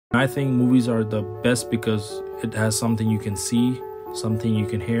I think movies are the best because it has something you can see, something you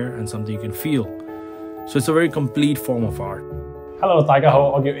can hear, and something you can feel. So it's a very complete form of art. Hello, Taika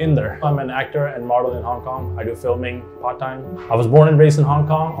Inder. I'm an actor and model in Hong Kong. I do filming part-time. I was born and raised in Hong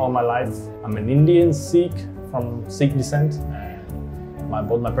Kong all my life. I'm an Indian Sikh from Sikh descent.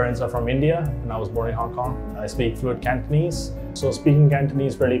 Both my parents are from India and I was born in Hong Kong. I speak fluent Cantonese. So speaking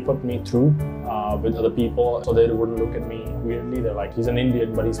Cantonese really put me through with other people, so they wouldn't look at me weirdly. They're like, he's an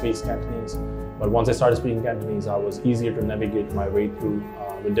Indian but he speaks Cantonese. But once I started speaking Cantonese, I was easier to navigate my way through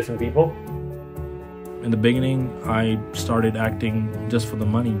with different people. In the beginning, I started acting just for the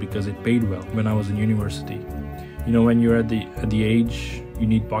money because it paid well when I was in university. You know, when you're at the age, you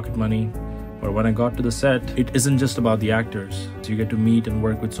need pocket money. But when I got to the set, it isn't just about the actors. So you get to meet and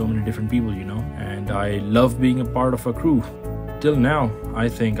work with so many different people, you know. And I love being a part of a crew. Till now, I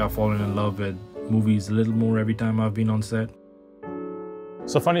think I've fallen in love with movies a little more every time I've been on set.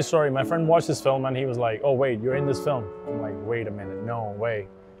 So funny story, my friend watched this film and he was like, oh wait, you're in this film. I'm like, wait a minute, no way.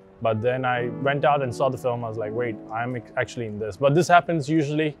 But then I went out and saw the film. I was like, wait, I'm actually in this. But this happens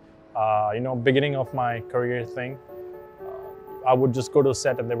usually, you know, beginning of my career thing. I would just go to a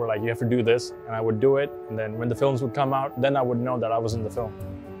set and they were like, you have to do this. And I would do it. And then when the films would come out, then I would know that I was in the film.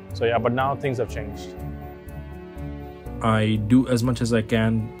 So yeah, but now things have changed. I do as much as I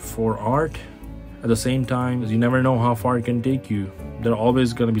can for art. At the same time, you never know how far it can take you. There are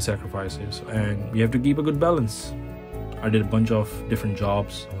always going to be sacrifices and you have to keep a good balance. I did a bunch of different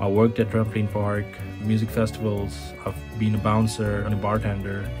jobs. I worked at trampoline park, music festivals. I've been a bouncer and a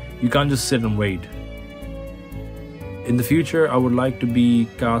bartender. You can't just sit and wait. In the future, I would like to be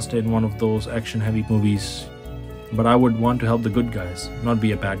cast in one of those action-heavy movies, but I would want to help the good guys, not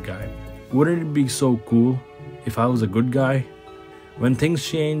be a bad guy. Wouldn't it be so cool if I was a good guy? When things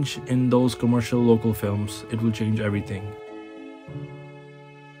change in those commercial local films, it will change everything.